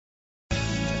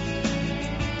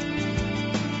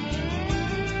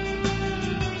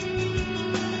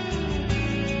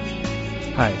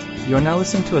Hi, you are now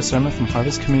listening to a sermon from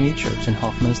Harvest Community Church in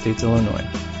Hoffman Estates, Illinois.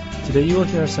 Today you will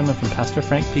hear a sermon from Pastor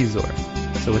Frank Piszczor.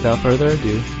 So without further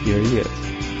ado, here he is.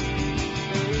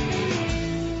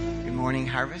 Good morning,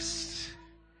 Harvest.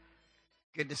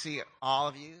 Good to see all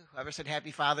of you. Whoever said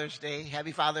Happy Father's Day,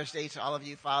 Happy Father's Day to all of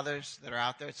you fathers that are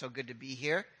out there. It's so good to be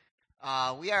here.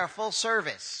 We are a full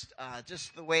service.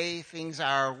 Just the way things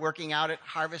are working out at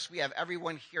Harvest, we have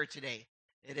everyone here today.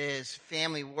 It is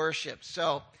family worship.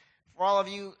 So for all of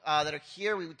you that are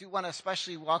here, we do want to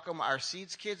especially welcome our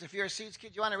Seeds kids. If you're a Seeds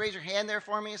kid, you want to raise your hand there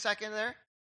for me a second there?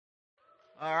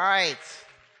 All right.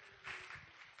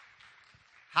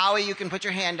 Howie, you can put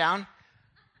your hand down.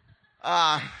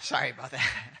 Sorry about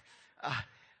that.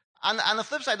 On the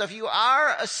flip side, though, if you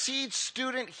are a Seed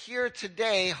student here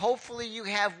today, hopefully you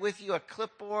have with you a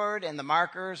clipboard and the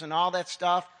markers and all that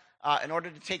stuff in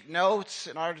order to take notes,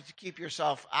 in order to keep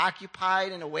yourself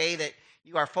occupied in a way that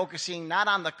you are focusing not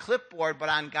on the clipboard but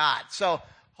on God. So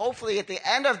hopefully at the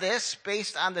end of this,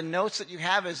 based on the notes that you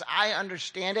have, as I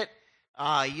understand it,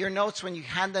 your notes, when you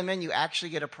hand them in, you actually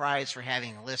get a prize for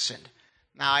having listened.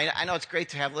 Now, I know it's great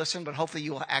to have listened, but hopefully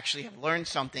you will actually have learned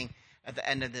something at the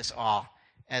end of this all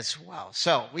as well.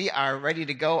 So we are ready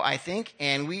to go, I think,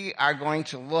 and we are going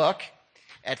to look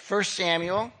at 1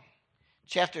 Samuel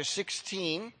chapter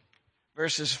 16,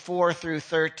 verses 4 through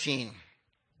 13.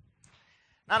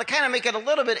 Now, to kind of make it a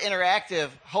little bit interactive,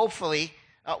 hopefully,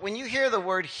 when you hear the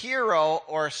word hero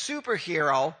or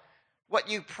superhero, what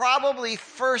you probably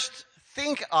first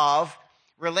think of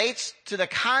relates to the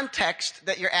context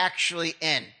that you're actually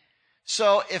in.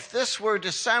 So if this were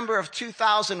December of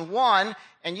 2001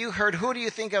 and you heard, who do you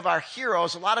think of our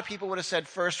heroes? A lot of people would have said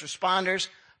first responders,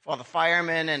 for all the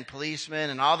firemen and policemen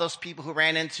and all those people who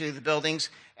ran into the buildings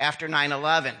after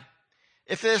 9/11.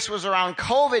 If this was around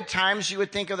COVID times, you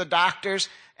would think of the doctors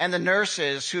and the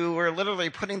nurses who were literally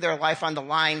putting their life on the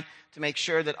line to make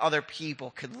sure that other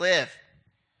people could live.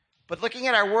 But looking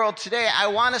at our world today, I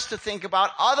want us to think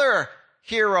about other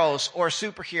heroes or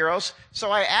superheroes.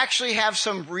 So I actually have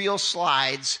some real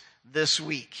slides this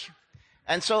week.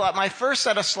 And so my first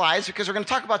set of slides, because we're going to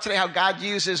talk about today how God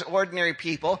uses ordinary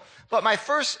people, but my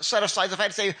first set of slides, if I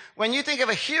had to say, when you think of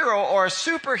a hero or a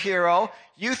superhero,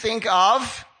 you think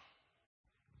of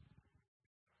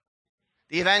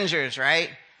the Avengers, right?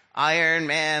 Iron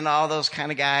Man, all those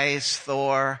kind of guys,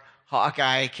 Thor,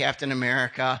 Hawkeye, Captain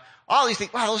America, all these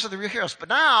things. Wow, those are the real heroes. But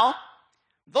now,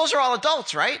 those are all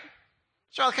adults, right?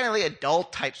 Those are all kind of like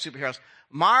adult type superheroes.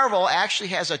 Marvel actually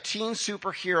has a teen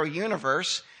superhero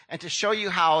universe. And to show you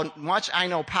how much I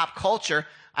know pop culture,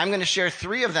 I'm going to share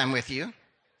 3 of them with you.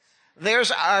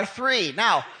 There's our 3.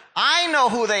 Now, I know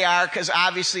who they are because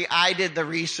obviously I did the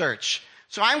research.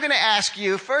 So I'm going to ask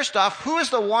you, first off, who is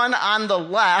the one on the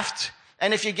left?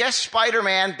 And if you guess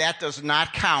Spider-Man, that does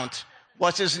not count.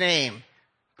 What's his name?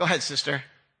 Go ahead, sister.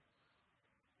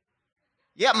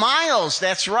 Yeah, Miles.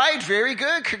 That's right. Very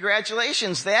good.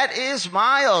 Congratulations. That is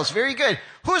Miles. Very good.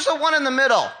 Who's the one in the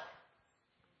middle?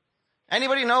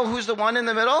 Anybody know who's the one in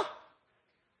the middle?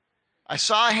 I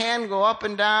saw a hand go up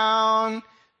and down.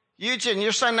 Eugene,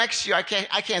 your son next to you. I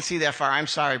can't see that far. I'm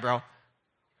sorry, bro.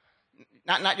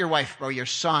 Not your wife, bro. Your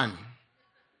son.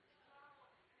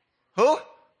 Who?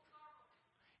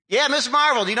 Yeah, Miss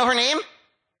Marvel. Do you know her name?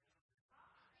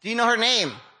 Do you know her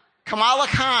name? Kamala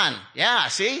Khan. Yeah,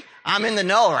 see? I'm in the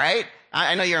know, right?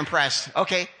 I know you're impressed.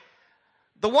 Okay.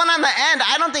 The one on the end,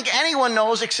 I don't think anyone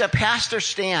knows except Pastor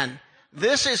Stan.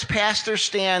 This is Pastor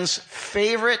Stan's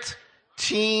favorite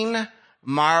teen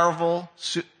Marvel.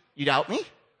 You doubt me?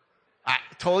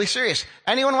 Totally serious.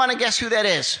 Anyone want to guess who that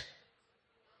is?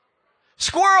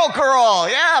 Squirrel Girl.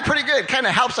 Yeah, pretty good. Kind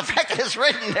of helps the fact that it's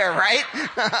written there, right?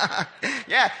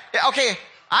 Yeah. Okay.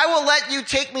 I will let you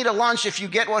take me to lunch if you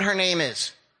get what her name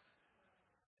is.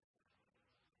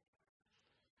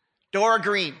 Doreen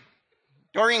Green.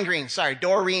 Doreen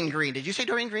Green. Did you say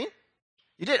Doreen Green?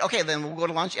 You did? Okay, then we'll go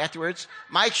to lunch afterwards.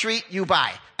 My treat, you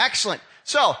buy. Excellent.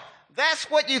 So that's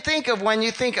what you think of when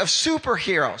you think of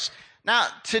superheroes. Now,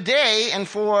 today and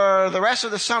for the rest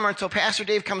of the summer until Pastor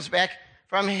Dave comes back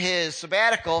from his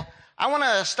sabbatical, I want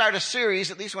to start a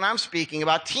series, at least when I'm speaking,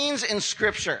 about teens in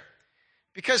Scripture.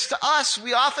 Because to us,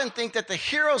 we often think that the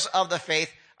heroes of the faith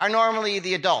are normally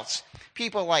the adults.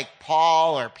 People like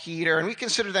Paul or Peter, and we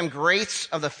consider them greats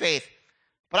of the faith.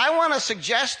 But I want to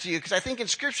suggest to you, because I think in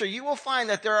Scripture you will find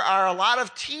that there are a lot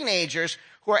of teenagers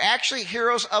who are actually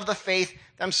heroes of the faith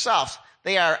themselves.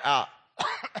 They are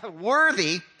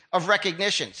worthy of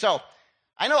recognition. So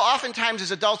I know oftentimes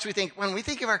as adults when we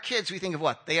think of our kids, we think of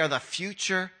what? They are the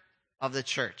future of the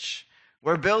church.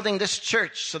 We're building this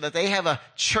church so that they have a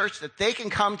church that they can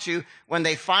come to when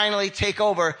they finally take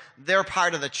over their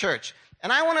part of the church.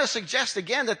 And I want to suggest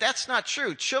again that that's not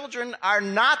true. Children are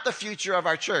not the future of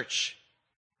our church.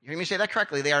 You hear me say that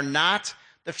correctly? They are not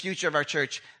the future of our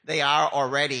church. They are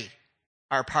already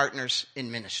our partners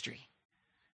in ministry.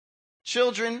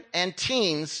 Children and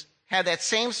teens have that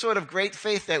same sort of great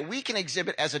faith that we can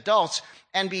exhibit as adults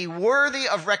and be worthy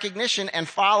of recognition and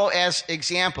follow as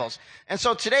examples. And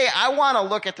so today I want to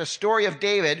look at the story of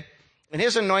David and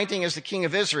his anointing as the king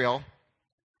of Israel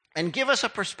and give us a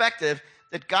perspective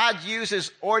that God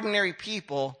uses ordinary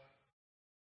people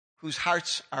whose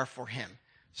hearts are for him.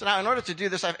 So now in order to do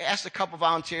this, I've asked a couple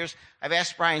volunteers. I've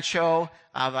asked Brian Cho,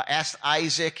 I've asked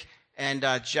Isaac and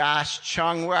Josh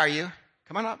Chung. Where are you?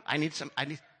 Come on up. I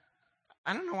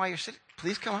don't know why you're sitting.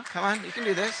 Please come on. You can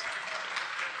do this.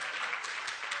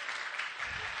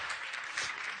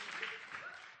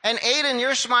 And Aiden,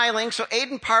 you're smiling. So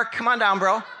Aiden Park, come on down,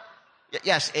 bro.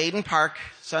 Yes, Aiden Park,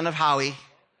 son of Howie.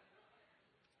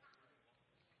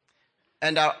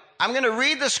 And I'm going to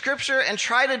read the scripture and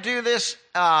try to do this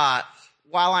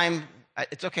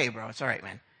it's okay, bro. It's all right,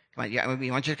 man. Come on. Yeah, we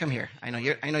want you to come here. I know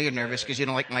you're nervous because you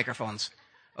don't like microphones.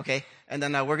 Okay? And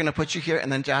then we're going to put you here,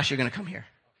 and then Josh, you're going to come here.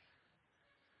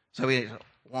 So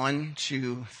 1,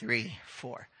 2, 3, 4.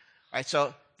 All right,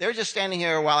 so they're just standing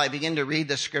here while I begin to read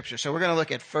the scripture. So we're going to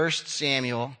look at 1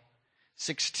 Samuel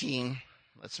 16.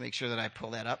 Let's make sure that I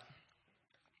pull that up.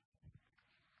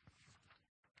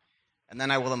 And then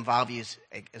I will involve you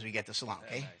as we get this along,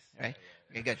 okay? All right?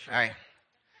 Okay, good. All right.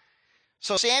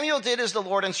 So Samuel did as the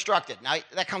Lord instructed. Now,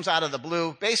 that comes out of the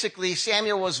blue. Basically,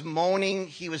 Samuel was moaning.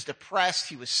 He was depressed.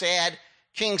 He was sad.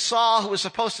 King Saul, who was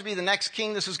supposed to be the next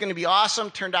king, this was going to be awesome,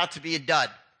 turned out to be a dud.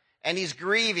 And he's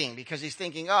grieving because he's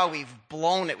thinking, we've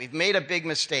blown it. We've made a big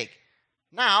mistake.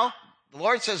 Now, the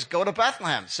Lord says, go to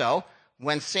Bethlehem. So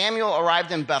when Samuel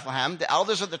arrived in Bethlehem, the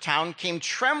elders of the town came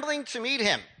trembling to meet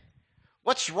him.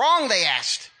 What's wrong, they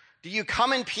asked. Do you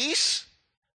come in peace?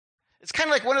 It's kind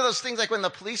of like one of those things like when the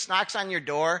police knocks on your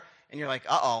door and you're like,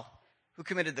 uh-oh, who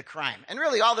committed the crime? And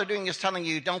really all they're doing is telling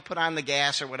you don't put on the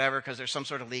gas or whatever because there's some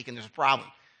sort of leak and there's a problem.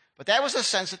 But that was the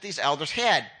sense that these elders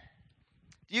had.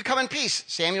 Do you come in peace?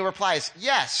 Samuel replies,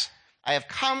 yes, I have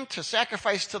come to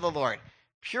sacrifice to the Lord.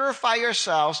 Purify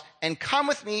yourselves and come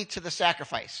with me to the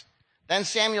sacrifice. Then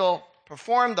Samuel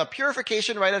performed the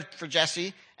purification rite for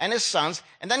Jesse and his sons,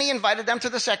 and then he invited them to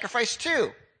the sacrifice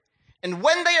too. And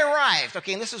when they arrived,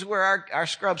 okay, and this is where our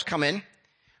scrubs come in.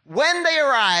 When they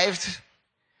arrived,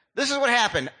 this is what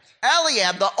happened.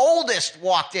 Eliab, the oldest,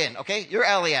 walked in, okay? You're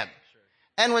Eliab. Sure.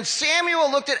 And when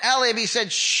Samuel looked at Eliab, he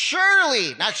said,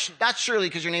 surely, not surely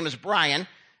because your name is Brian,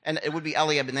 and it would be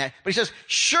Eliab in that, but he says,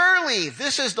 surely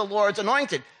this is the Lord's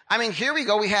anointed. I mean, here we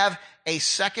go. We have a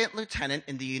second lieutenant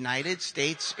in the United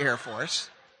States Air Force.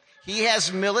 He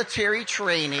has military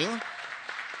training.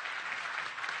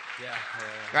 Yeah.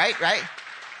 Right?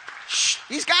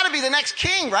 He's got to be the next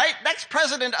king, right? Next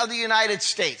president of the United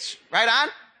States. Right on?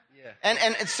 Yeah.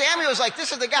 And Samuel's like,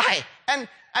 this is the guy. And,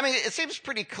 I mean, it seems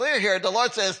pretty clear here. The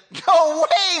Lord says, no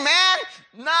way,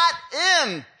 man. Not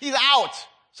him. He's out.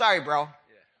 Sorry, bro. Yeah.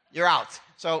 You're out.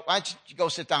 So why don't you go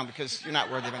sit down because you're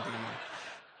not worthy of anything anymore.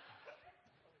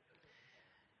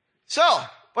 So,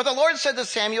 but the Lord said to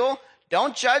Samuel,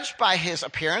 don't judge by his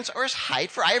appearance or his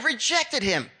height, for I have rejected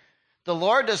him. The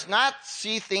Lord does not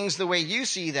see things the way you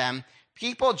see them.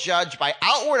 People judge by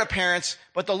outward appearance,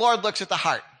 but the Lord looks at the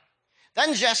heart.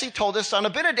 Then Jesse told his son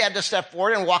Abinadab to step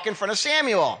forward and walk in front of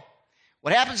Samuel.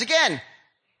 What happens again?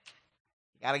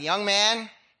 You got a young man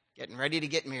getting ready to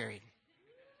get married.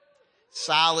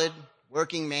 Solid,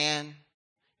 working man,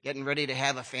 getting ready to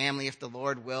have a family if the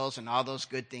Lord wills and all those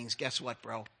good things. Guess what,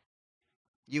 bro?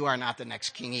 You are not the next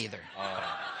king either.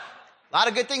 A lot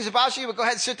of good things about you, but go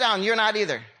ahead and sit down. You're not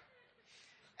either.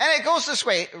 And it goes this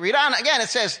way. Read on again. It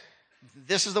says,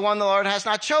 this is the one the Lord has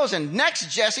not chosen.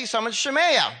 Next, Jesse summoned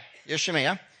Shemaiah. Here's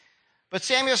Shemaiah. But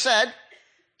Samuel said,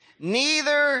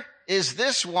 neither is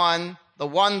this one the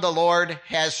Lord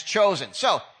has chosen.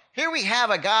 So here we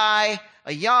have a guy,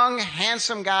 a young,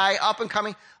 handsome guy, up and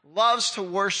coming, loves to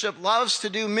worship, loves to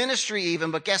do ministry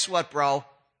even. But guess what, bro?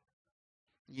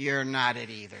 You're not it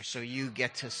either. So you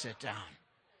get to sit down.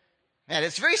 Man,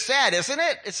 it's very sad, isn't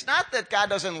it? It's not that God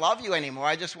doesn't love you anymore.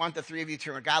 I just want the three of you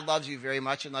to remember God loves you very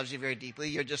much and loves you very deeply.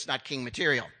 You're just not king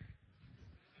material.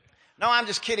 No, I'm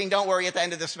just kidding. Don't worry. At the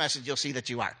end of this message, you'll see that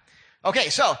you are. Okay,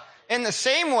 so in the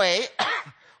same way,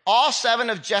 all 7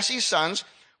 of Jesse's sons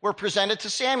were presented to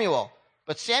Samuel.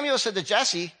 But Samuel said to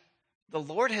Jesse, the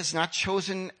Lord has not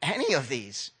chosen any of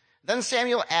these. Then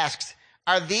Samuel asked,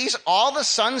 are these all the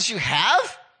sons you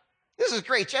have? This is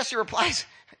great. Jesse replies,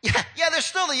 yeah, they're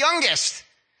still the youngest.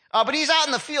 But he's out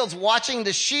in the fields watching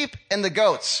the sheep and the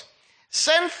goats.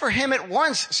 Send for him at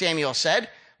once, Samuel said.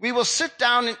 We will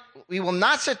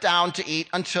not sit down to eat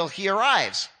until he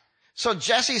arrives. So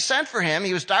Jesse sent for him.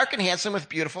 He was dark and handsome with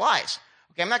beautiful eyes.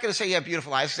 Okay, I'm not going to say you have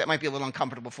beautiful eyes because that might be a little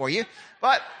uncomfortable for you.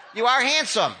 But you are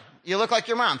handsome. You look like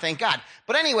your mom, thank God.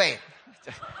 But anyway,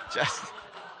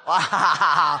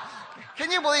 wow. Can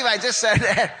you believe I just said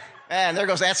that? Man, there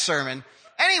goes that sermon.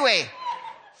 Anyway.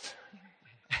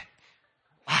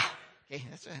 Wow. Okay,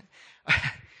 that's it.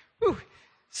 Whew.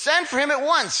 Send for him at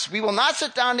once. We will not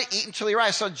sit down to eat until he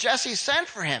arrives. So Jesse sent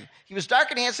for him. He was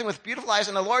dark and handsome with beautiful eyes.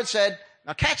 And the Lord said,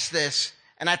 now catch this.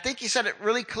 And I think he said it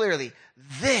really clearly.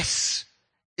 This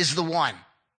is the one.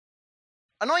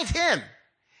 Anoint him.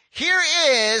 Here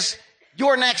is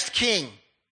your next king.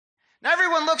 Now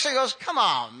everyone looks and goes, come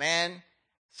on, man.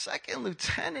 Second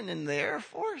lieutenant in the Air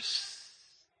Force.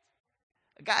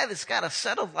 A guy that's got a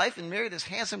settled life and married this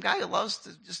handsome guy who loves to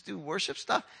just do worship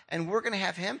stuff. And we're going to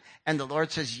have him. And the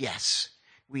Lord says, yes,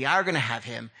 we are going to have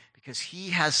him because he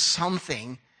has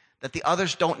something that the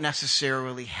others don't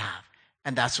necessarily have.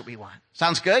 And that's what we want.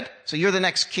 Sounds good? So you're the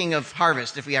next king of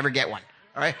harvest if we ever get one.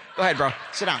 All right? Go ahead, bro.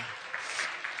 Sit down.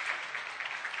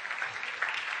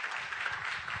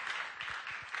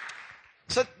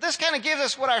 So this kind of gives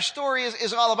us what our story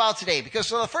is all about today. Because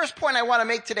so the first point I want to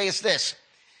make today is this.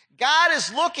 God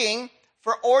is looking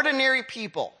for ordinary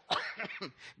people.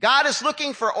 God is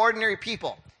looking for ordinary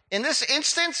people. In this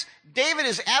instance, David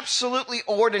is absolutely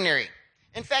ordinary.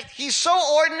 In fact, he's so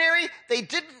ordinary, they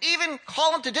didn't even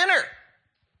call him to dinner.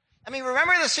 I mean,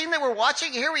 remember the scene that we're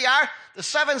watching? Here we are. The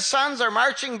 7 sons are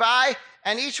marching by,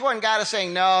 and each one God is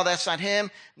saying, no, that's not him.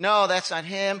 No, that's not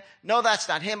him. No, that's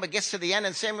not him. But gets to the end,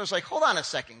 and Samuel's like, hold on a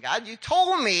second, God. You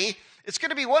told me it's going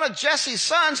to be one of Jesse's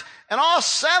sons, and all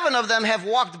 7 of them have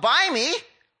walked by me.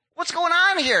 What's going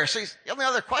on here? So the only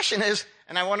other question is,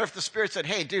 and I wonder if the Spirit said,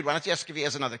 hey, dude, why don't you ask if he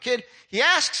has another kid? He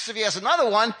asks if he has another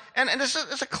one, and this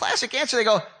is a classic answer. They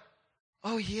go,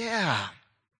 oh, yeah.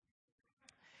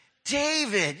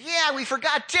 David. Yeah, we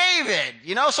forgot David.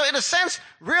 You know, so in a sense,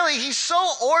 really, he's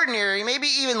so ordinary, maybe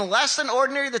even less than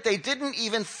ordinary, that they didn't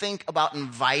even think about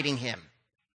inviting him.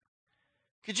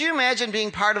 Could you imagine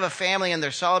being part of a family and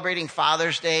they're celebrating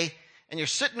Father's Day, and you're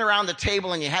sitting around the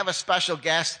table and you have a special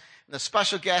guest, and the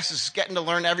special guest is getting to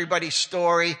learn everybody's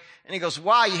story, and he goes,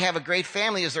 wow, you have a great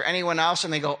family. Is there anyone else?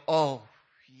 And they go, oh,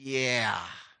 yeah,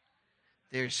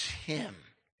 there's him.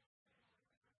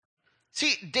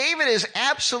 See, David is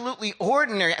absolutely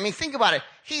ordinary. I mean, think about it.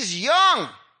 He's young.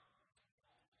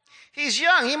 He's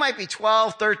young. He might be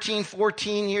 12, 13,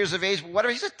 14 years of age, but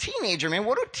whatever. He's a teenager, man.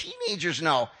 What do teenagers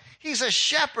know? He's a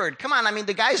shepherd. Come on. I mean,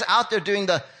 the guy's out there doing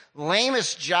the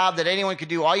lamest job that anyone could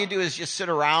do. All you do is just sit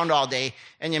around all day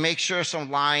and you make sure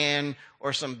some lion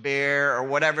or some bear or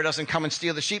whatever doesn't come and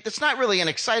steal the sheep. That's not really an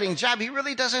exciting job. He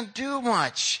really doesn't do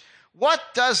much. What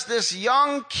does this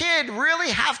young kid really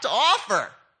have to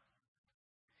offer?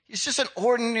 He's just an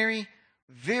ordinary,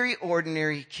 very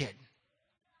ordinary kid.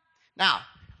 Now,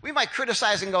 we might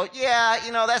criticize and go, yeah,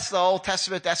 you know, that's the Old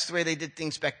Testament. That's the way they did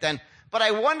things back then. But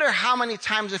I wonder how many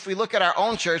times, if we look at our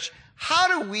own church, how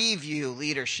do we view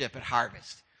leadership at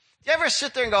Harvest? Do you ever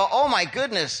sit there and go, oh my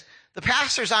goodness, the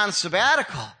pastor's on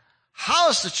sabbatical. How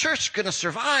is the church going to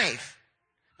survive?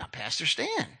 Now, Pastor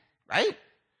Stan, right?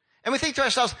 And we think to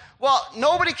ourselves, well,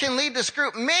 nobody can lead this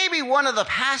group. Maybe one of the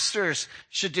pastors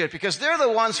should do it because they're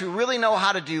the ones who really know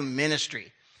how to do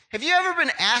ministry. Have you ever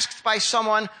been asked by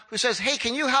someone who says, hey,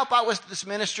 can you help out with this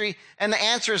ministry? And the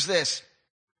answer is this: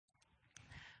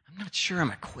 I'm not sure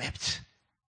I'm equipped.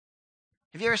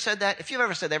 Have you ever said that? If you've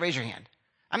ever said that, raise your hand.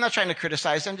 I'm not trying to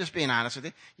criticize. I'm just being honest with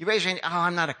you. You raise your hand. Oh,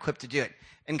 I'm not equipped to do it.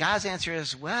 And God's answer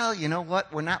is, well, you know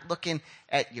what? We're not looking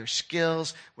at your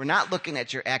skills. We're not looking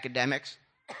at your academics.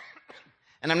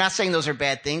 And I'm not saying those are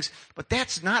bad things, but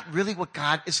that's not really what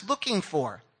God is looking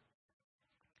for.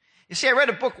 You see, I read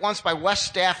a book once by Wes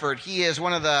Stafford. He is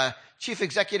one of the chief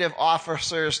executive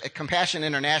officers at Compassion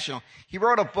International. He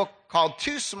wrote a book called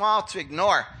Too Small to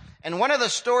Ignore. And one of the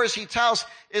stories he tells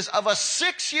is of a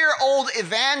 6-year-old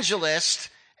evangelist,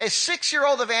 a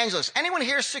 6-year-old evangelist. Anyone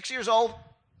here 6 years old?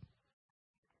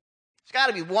 There's got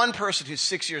to be one person who's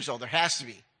 6 years old. There has to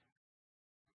be.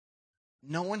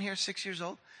 No one here 6 years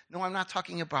old? No, I'm not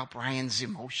talking about Brian's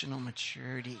emotional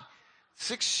maturity.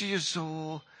 6 years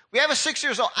old. We have a 6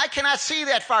 years old. I cannot see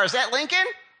that far. Is that Lincoln?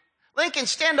 Lincoln,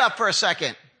 stand up for a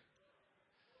second.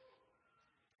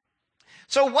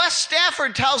 So Wes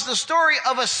Stafford tells the story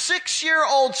of a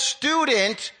 6-year-old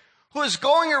student who is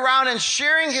going around and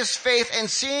sharing his faith and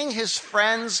seeing his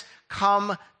friends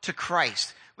come to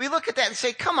Christ. We look at that and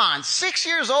say, come on, 6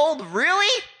 years old,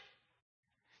 really?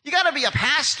 You got to be a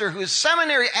pastor who is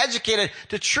seminary educated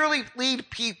to truly lead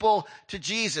people to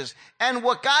Jesus. And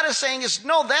what God is saying is,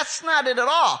 no, that's not it at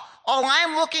all. All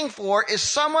I'm looking for is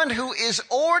someone who is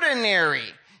ordinary.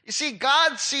 You see,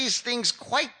 God sees things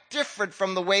quite different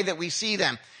from the way that we see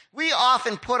them. We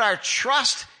often put our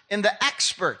trust in the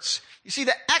experts. You see,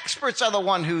 the experts are the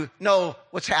one who know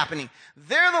what's happening.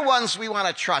 They're the ones we want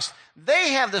to trust.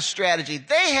 They have the strategy.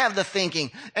 They have the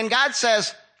thinking. And God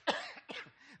says,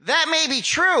 that may be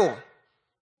true,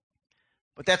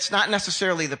 but that's not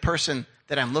necessarily the person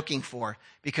that I'm looking for,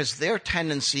 because their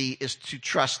tendency is to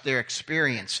trust their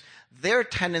experience. Their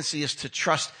tendency is to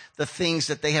trust the things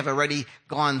that they have already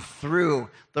gone through,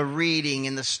 the reading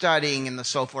and the studying and the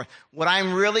so forth. What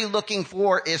I'm really looking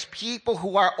for is people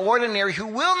who are ordinary, who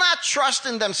will not trust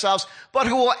in themselves, but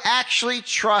who will actually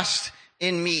trust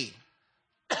in me.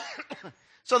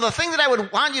 So the thing that I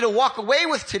would want you to walk away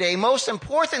with today, most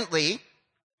importantly,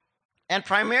 and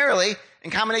primarily,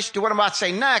 in combination to what I'm about to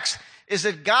say next, is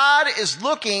that God is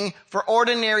looking for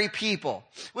ordinary people,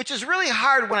 which is really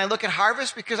hard when I look at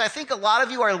Harvest, because I think a lot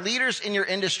of you are leaders in your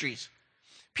industries,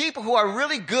 people who are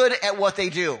really good at what they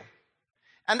do.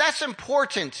 And that's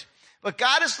important. But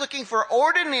God is looking for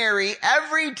ordinary,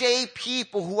 everyday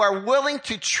people who are willing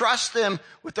to trust Him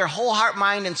with their whole heart,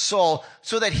 mind, and soul,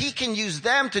 so that He can use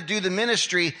them to do the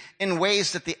ministry in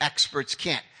ways that the experts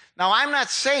can't. Now, I'm not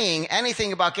saying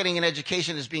anything about getting an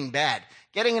education as being bad.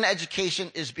 Getting an education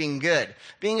is being good.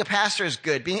 Being a pastor is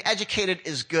good. Being educated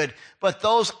is good. But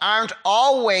those aren't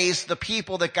always the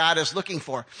people that God is looking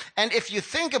for. And if you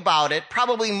think about it,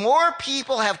 probably more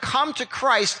people have come to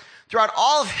Christ throughout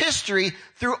all of history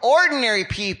through ordinary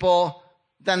people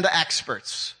than the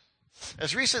experts. I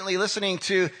was recently listening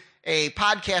to a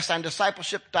podcast on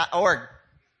discipleship.org.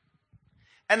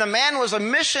 And the man was a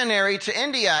missionary to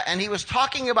India, and he was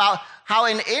talking about how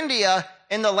in India,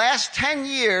 in the last 10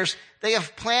 years, they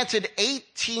have planted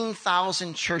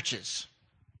 18,000 churches.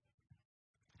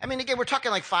 I mean, again, we're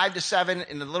talking like 5 to 7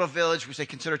 in the little village, which they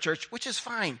consider church, which is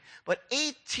fine. But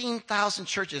 18,000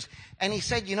 churches. And he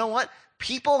said, you know what?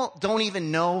 People don't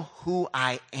even know who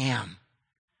I am.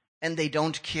 And they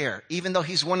don't care, even though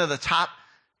he's one of the top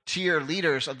tier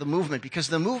leaders of the movement, because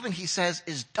the movement, he says,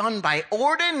 is done by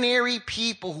ordinary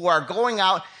people who are going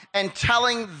out and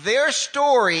telling their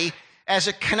story as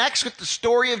it connects with the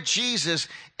story of Jesus,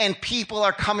 and people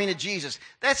are coming to Jesus.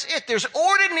 That's it. There's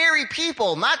ordinary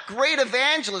people, not great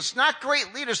evangelists, not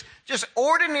great leaders, just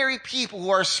ordinary people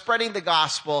who are spreading the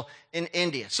gospel in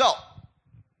India. So,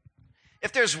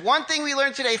 if there's one thing we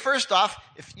learned today, first off,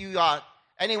 if you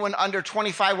anyone under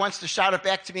 25 wants to shout it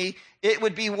back to me, it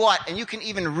would be what? And you can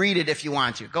even read it if you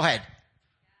want to. Go ahead.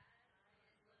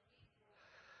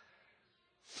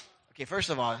 Okay, first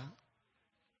of all,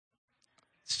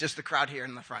 it's just the crowd here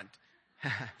in the front.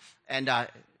 And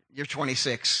you're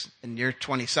 26 and you're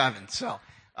 27. So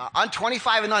I'm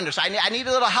 25 and under. So I need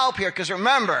a little help here, because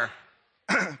remember,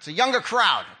 it's a younger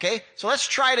crowd, okay? So let's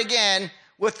try it again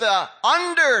with the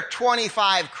under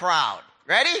 25 crowd.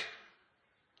 Ready?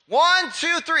 1,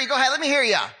 2, 3. Go ahead. Let me hear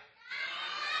you.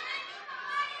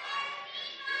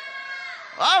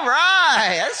 All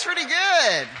right. That's pretty good.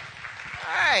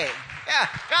 All right. Yeah.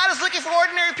 God is looking for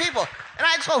ordinary people. And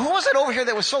I just go, who was it over here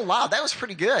that was so loud? That was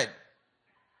pretty good.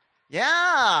 Yeah.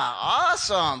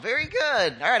 Awesome. Very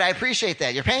good. All right. I appreciate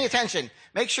that. You're paying attention.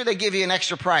 Make sure they give you an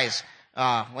extra prize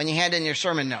when you hand in your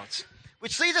sermon notes.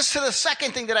 Which leads us to the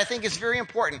second thing that I think is very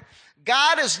important.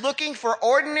 God is looking for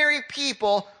ordinary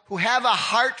people who have a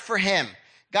heart for Him.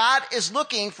 God is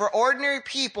looking for ordinary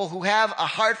people who have a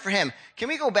heart for Him. Can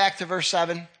we go back to verse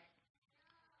 7?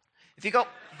 If you go...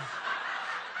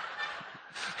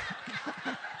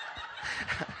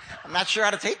 I'm not sure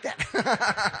how to take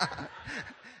that.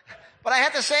 But I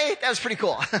have to say, that was pretty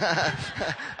cool. All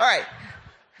right.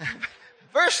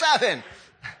 Verse 7.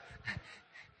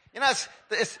 You know,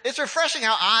 it's refreshing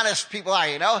how honest people are,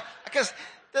 you know? Because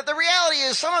the reality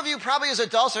is, some of you probably as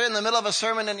adults are in the middle of a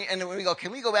sermon and we go,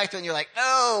 can we go back to it? And you're like,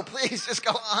 no, please just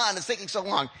go on. It's taking so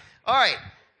long. All right.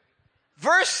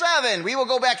 Verse 7. We will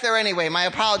go back there anyway. My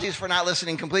apologies for not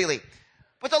listening completely.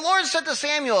 But the Lord said to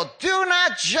Samuel, do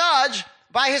not judge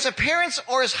by his appearance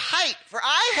or his height, for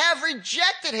I have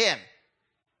rejected him.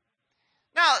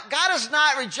 Now, God is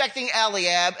not rejecting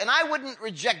Eliab, and I wouldn't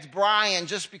reject Brian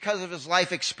just because of his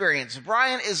life experience.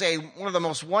 Brian is one of the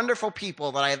most wonderful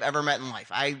people that I have ever met in life.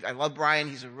 I love Brian.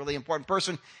 He's a really important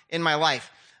person in my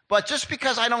life. But just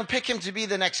because I don't pick him to be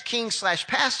the next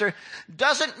king/pastor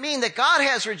doesn't mean that God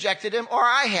has rejected him or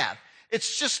I have.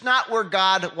 It's just not where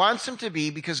God wants him to be,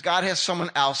 because God has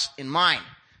someone else in mind.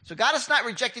 So God is not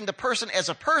rejecting the person as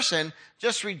a person,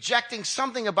 just rejecting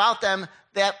something about them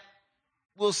that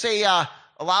we'll say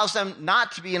allows them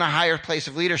not to be in a higher place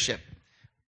of leadership,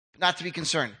 not to be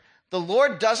concerned. The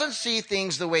Lord doesn't see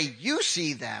things the way you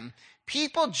see them.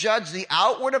 People judge the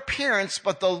outward appearance,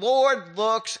 but the Lord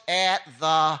looks at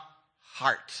the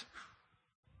heart.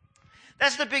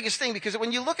 That's the biggest thing, because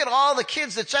when you look at all the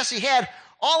kids that Jesse had,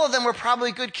 all of them were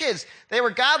probably good kids. They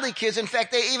were godly kids. In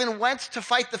fact, they even went to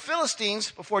fight the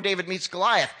Philistines before David meets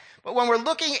Goliath. But when we're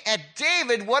looking at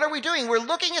David, what are we doing? We're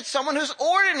looking at someone who's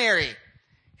ordinary.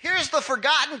 Here's the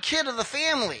forgotten kid of the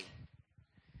family.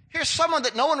 Here's someone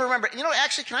that no one remembers. You know,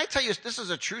 actually, can I tell you, this is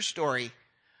a true story.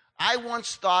 I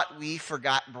once thought we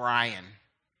forgot Brian,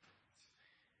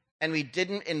 and we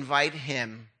didn't invite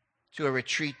him to a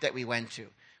retreat that we went to.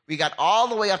 We got all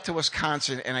the way up to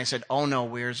Wisconsin, and I said, oh no,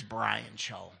 where's Brian,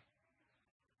 Cho?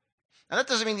 Now, that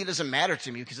doesn't mean he doesn't matter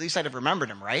to me, because at least I'd have remembered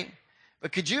him, right?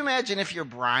 But could you imagine if you're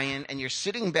Brian, and you're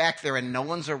sitting back there, and no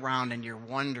one's around, and you're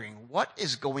wondering, what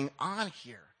is going on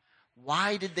here?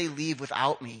 Why did they leave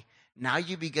without me? Now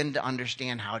you begin to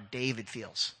understand how David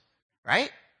feels, right?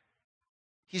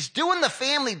 He's doing the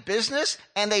family business,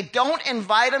 and they don't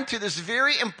invite him to this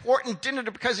very important dinner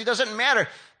because he doesn't matter.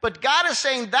 But God is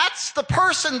saying, that's the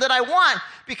person that I want,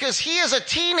 because he as a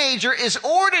teenager is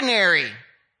ordinary.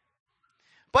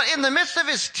 But in the midst of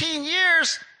his teen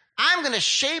years, I'm going to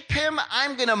shape him,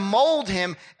 I'm going to mold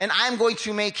him, and I'm going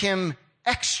to make him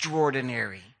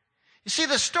extraordinary. You see,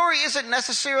 the story isn't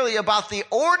necessarily about the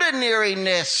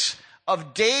ordinariness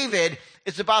of David.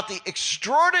 It's about the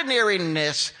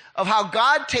extraordinariness of how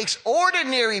God takes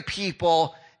ordinary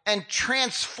people and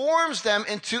transforms them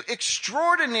into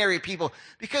extraordinary people.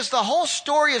 Because the whole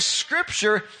story of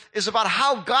Scripture is about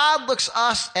how God looks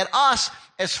at us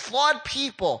as flawed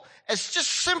people, as just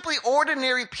simply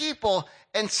ordinary people,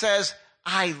 and says,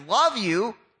 I love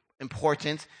you,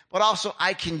 important, but also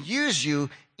I can use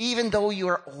you even though you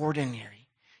are ordinary.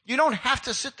 You don't have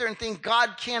to sit there and think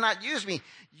God cannot use me.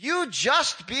 You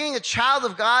just being a child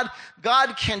of God,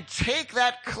 God can take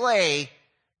that clay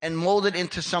and mold it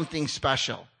into something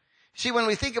special. See, when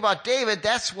we think about David,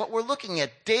 that's what we're looking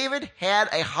at. David had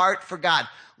a heart for God.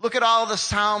 Look at all the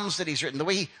Psalms that he's written, the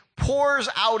way he pours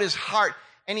out his heart,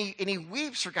 and he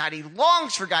weeps for God. He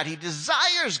longs for God. He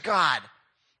desires God.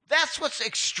 That's what's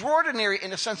extraordinary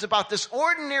in a sense about this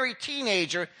ordinary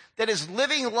teenager that is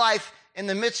living life in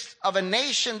the midst of a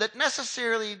nation that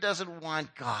necessarily doesn't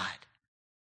want God.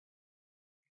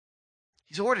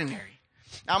 He's ordinary.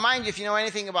 Now, mind you, if you know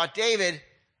anything about David,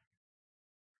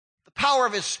 the power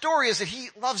of his story is that he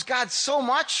loves God so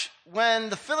much. When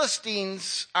the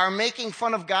Philistines are making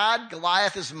fun of God,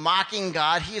 Goliath is mocking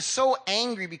God, he is so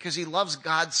angry because he loves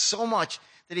God so much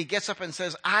that he gets up and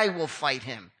says, I will fight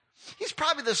him. He's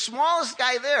probably the smallest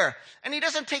guy there, and he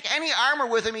doesn't take any armor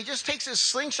with him. He just takes his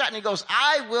slingshot and he goes,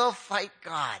 I will fight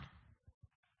God.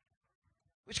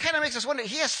 Which kind of makes us wonder,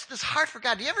 he has this heart for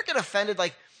God. Do you ever get offended?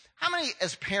 Like, how many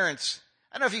as parents,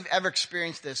 I don't know if you've ever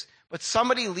experienced this, but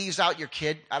somebody leaves out your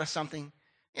kid out of something,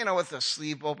 you know, with a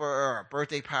sleepover or a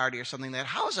birthday party or something like that.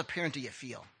 How as a parent do you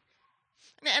feel?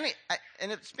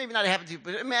 And it's maybe not happened to you,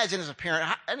 but imagine as a parent,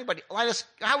 anybody, Linus,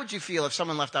 how would you feel if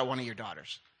someone left out one of your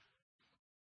daughters?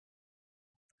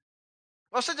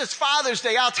 Well, since it's Father's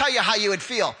Day, I'll tell you how you would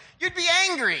feel. You'd be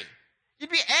angry. You'd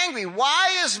be angry.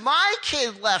 Why is my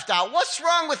kid left out? What's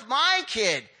wrong with my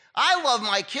kid? I love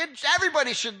my kid.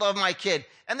 Everybody should love my kid.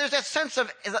 And there's that sense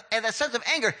of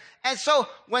anger. And so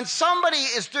when somebody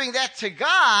is doing that to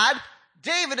God,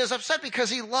 David is upset because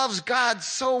he loves God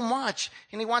so much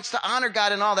and he wants to honor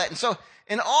God and all that. And so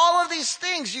in all of these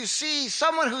things, you see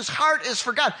someone whose heart is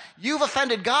for God. You've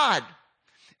offended God.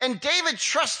 And David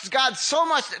trusts God so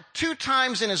much that 2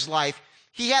 times in his life,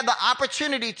 he had the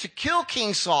opportunity to kill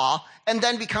King Saul and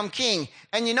then become king.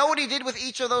 And you know what he did with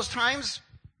each of those times?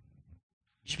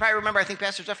 You should probably remember, I think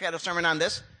Pastor Jeff had a sermon on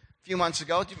this a few months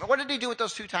ago. What did he do with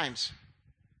those 2 times?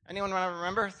 Anyone want to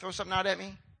remember? Throw something out at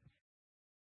me.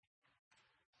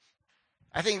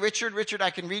 I think Richard, I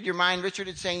can read your mind. Richard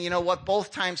is saying, you know what?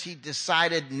 Both times he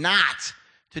decided not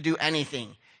to do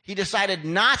anything. He decided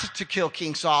not to kill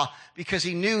King Saul because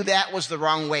he knew that was the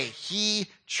wrong way. He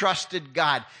trusted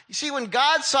God. You see, when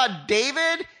God saw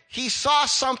David, he saw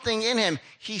something in him.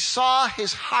 He saw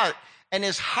his heart, and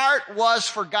his heart was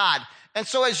for God. And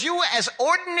so as you, as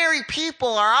ordinary people,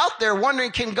 are out there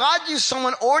wondering, can God use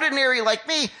someone ordinary like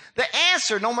me? The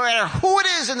answer, no matter who it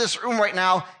is in this room right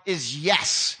now, is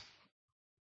yes.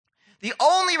 The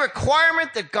only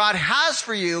requirement that God has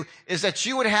for you is that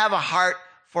you would have a heart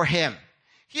for him.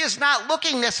 He is not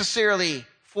looking necessarily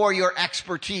for your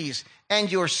expertise and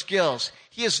your skills.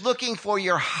 He is looking for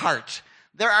your heart.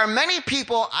 There are many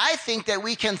people, I think, that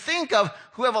we can think of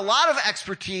who have a lot of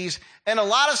expertise and a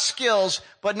lot of skills,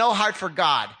 but no heart for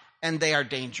God, and they are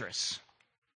dangerous.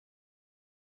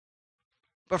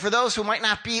 But for those who might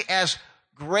not be as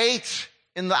great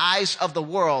in the eyes of the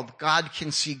world, God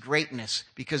can see greatness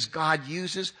because God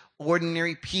uses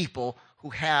ordinary people who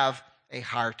have a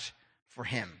heart for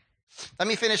him. Let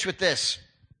me finish with this.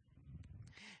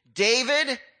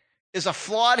 David is a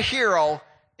flawed hero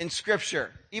in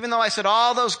Scripture. Even though I said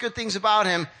all those good things about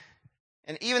him,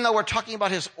 and even though we're talking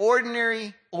about his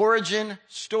ordinary origin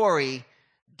story,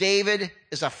 David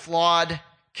is a flawed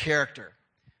character.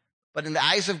 But in the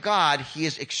eyes of God, he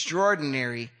is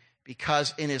extraordinary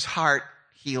because in his heart,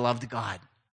 he loved God.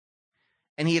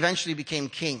 And he eventually became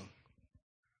king.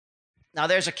 Now,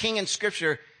 there's a king in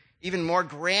Scripture even more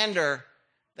grander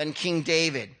than King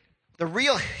David. The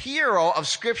real hero of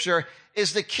Scripture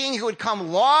is the king who would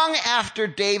come long after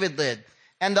David lived.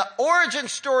 And the origin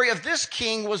story of this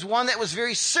king was one that was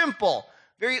very simple,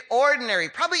 very ordinary,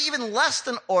 probably even less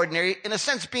than ordinary, in a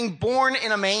sense, being born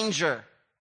in a manger.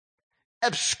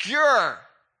 Obscure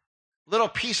little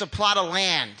piece of plot of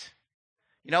land.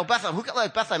 You know, Bethlehem, who could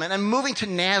like Bethlehem? And then moving to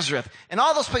Nazareth and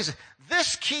all those places.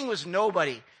 This king was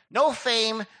nobody. No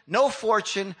fame, no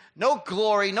fortune, no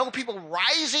glory, no people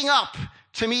rising up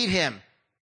to meet him.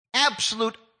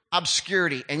 Absolute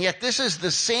obscurity. And yet this is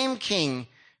the same king,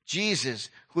 Jesus,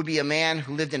 who would be a man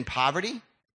who lived in poverty,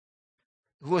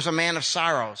 who was a man of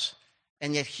sorrows.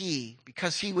 And yet he,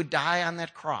 because he would die on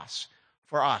that cross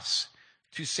for us,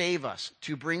 to save us,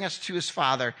 to bring us to his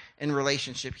Father in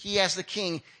relationship, he as the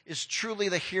king is truly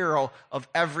the hero of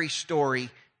every story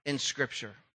in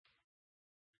Scripture.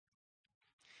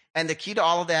 And the key to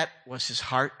all of that was his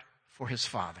heart for his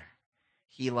Father.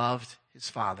 He loved his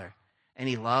Father, and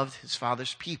he loved his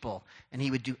Father's people, and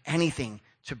he would do anything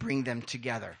to bring them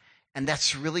together. And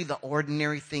that's really the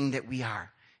ordinary thing that we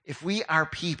are. If we are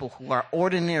people who are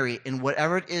ordinary in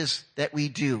whatever it is that we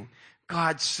do,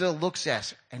 God still looks at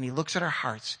us, and he looks at our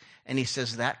hearts, and he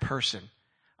says, that person,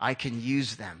 I can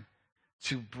use them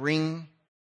to bring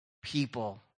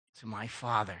people to my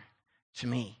Father, to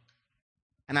me.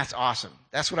 And that's awesome.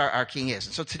 That's what our king is.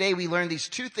 And so today we learned these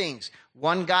two things.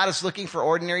 One, God is looking for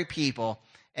ordinary people.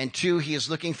 And two, he is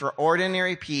looking for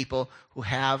ordinary people who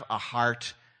have a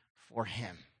heart for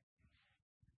him.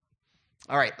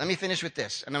 All right, let me finish with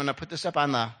this. And I'm going to put this up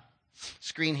on the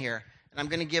screen here. And I'm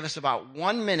going to give us about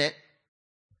 1 minute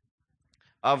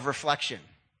of reflection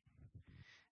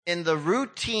in the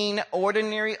routine,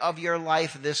 ordinary of your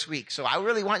life this week. So I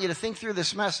really want you to think through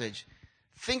this message.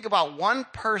 Think about one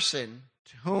person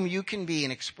to whom you can be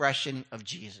an expression of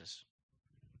Jesus.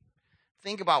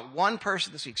 Think about one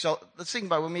person this week. So let's think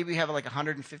about, well, maybe we have like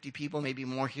 150 people, maybe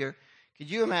more here. Could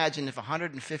you imagine if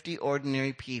 150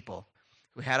 ordinary people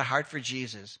who had a heart for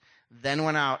Jesus then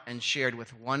went out and shared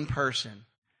with one person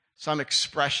some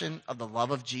expression of the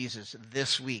love of Jesus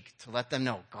this week to let them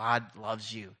know God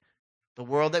loves you. The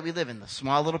world that we live in, the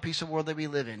small little piece of world that we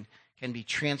live in, can be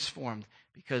transformed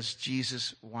because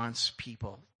Jesus wants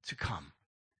people to come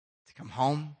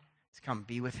home, to come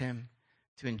be with him,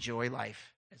 to enjoy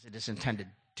life as it is intended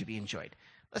to be enjoyed.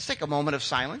 Let's take a moment of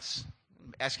silence.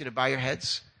 I ask you to bow your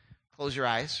heads, close your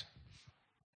eyes.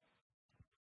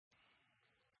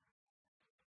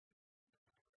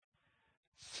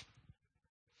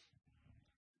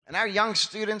 And our young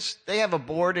students, they have a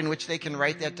board in which they can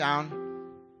write that down.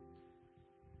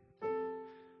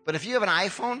 But if you have an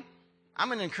iPhone, I'm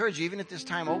going to encourage you, even at this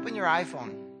time, open your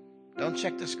iPhone. Don't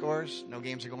check the scores. No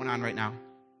games are going on right now.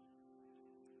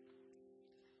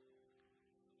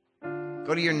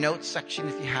 Go to your notes section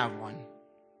if you have one.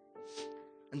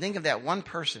 And think of that one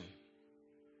person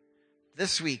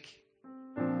this week.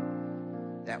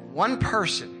 That one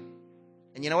person.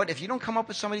 And you know what? If you don't come up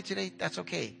with somebody today, that's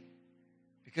okay.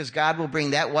 Because God will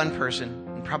bring that one person,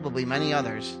 and probably many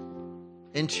others,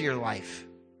 into your life.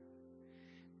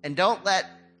 And don't let,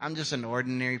 I'm just an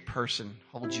ordinary person,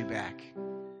 hold you back.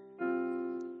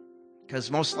 Because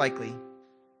most likely,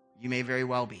 you may very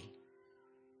well be.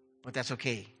 But that's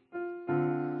okay.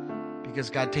 Because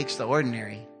God takes the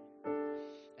ordinary,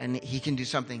 and he can do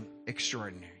something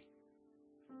extraordinary.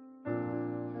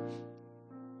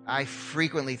 I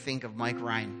frequently think of Mike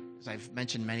Ryan, as I've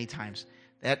mentioned many times.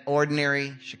 That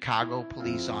ordinary Chicago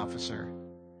police officer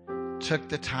took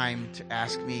the time to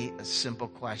ask me a simple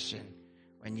question.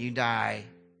 When you die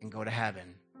and go to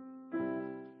heaven,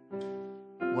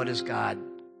 what is God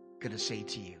going to say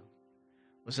to you?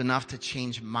 It was enough to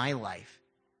change my life.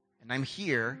 And I'm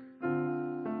here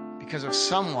because of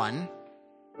someone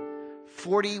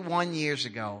 41 years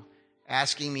ago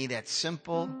asking me that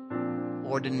simple,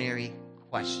 ordinary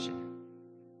question.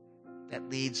 that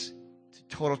leads to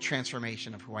total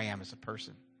transformation of who I am as a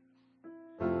person.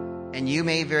 And you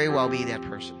may very well be that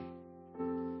person.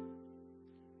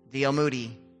 D.L.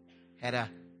 Moody had a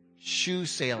shoe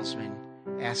salesman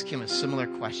ask him a similar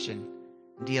question.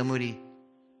 D.L. Moody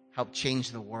helped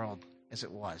change the world as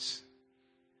it was.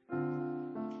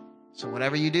 So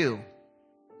whatever you do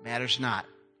matters not.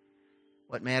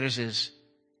 What matters is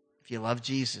if you love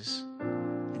Jesus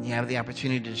and you have the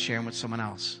opportunity to share him with someone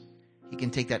else, he can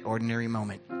take that ordinary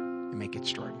moment and make it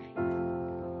extraordinary.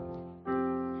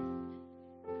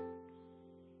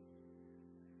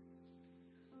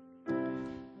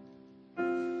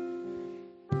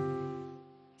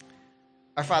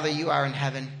 Our Father, you are in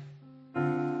heaven.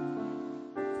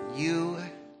 You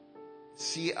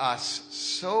see us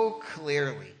so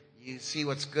clearly. You see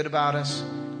what's good about us.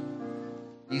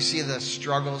 You see the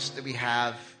struggles that we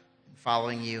have in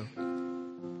following you. I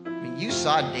mean, you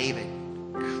saw David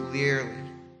clearly,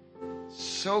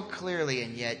 so clearly,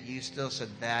 and yet you still said,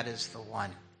 that is the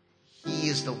one. He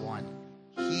is the one.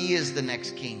 He is the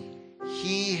next king.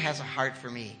 He has a heart for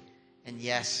me. And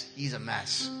yes, he's a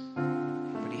mess,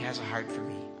 but he has a heart for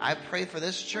me. I pray for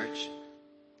this church.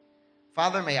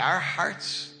 Father, may our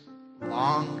hearts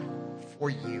long for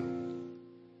you.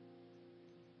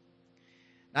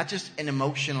 Not just an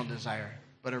emotional desire,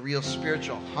 but a real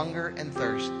spiritual hunger and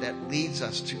thirst that leads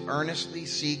us to earnestly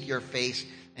seek your face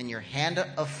and your hand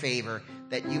of favor,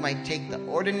 that you might take the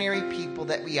ordinary people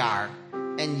that we are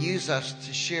and use us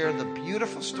to share the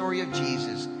beautiful story of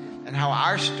Jesus and how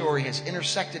our story has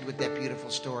intersected with that beautiful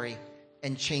story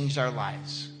and changed our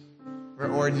lives.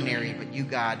 We're ordinary, but you,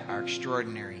 God, are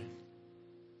extraordinary.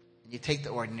 And you take the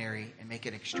ordinary and make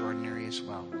it extraordinary as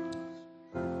well.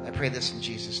 I pray this in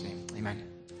Jesus' name. Amen.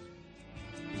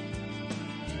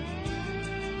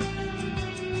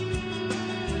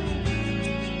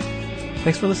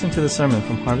 Thanks for listening to the sermon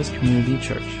from Harvest Community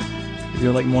Church. If you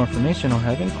would like more information or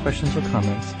have any questions or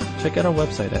comments, check out our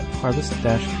website at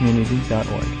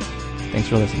harvest-community.org. Thanks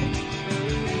for listening.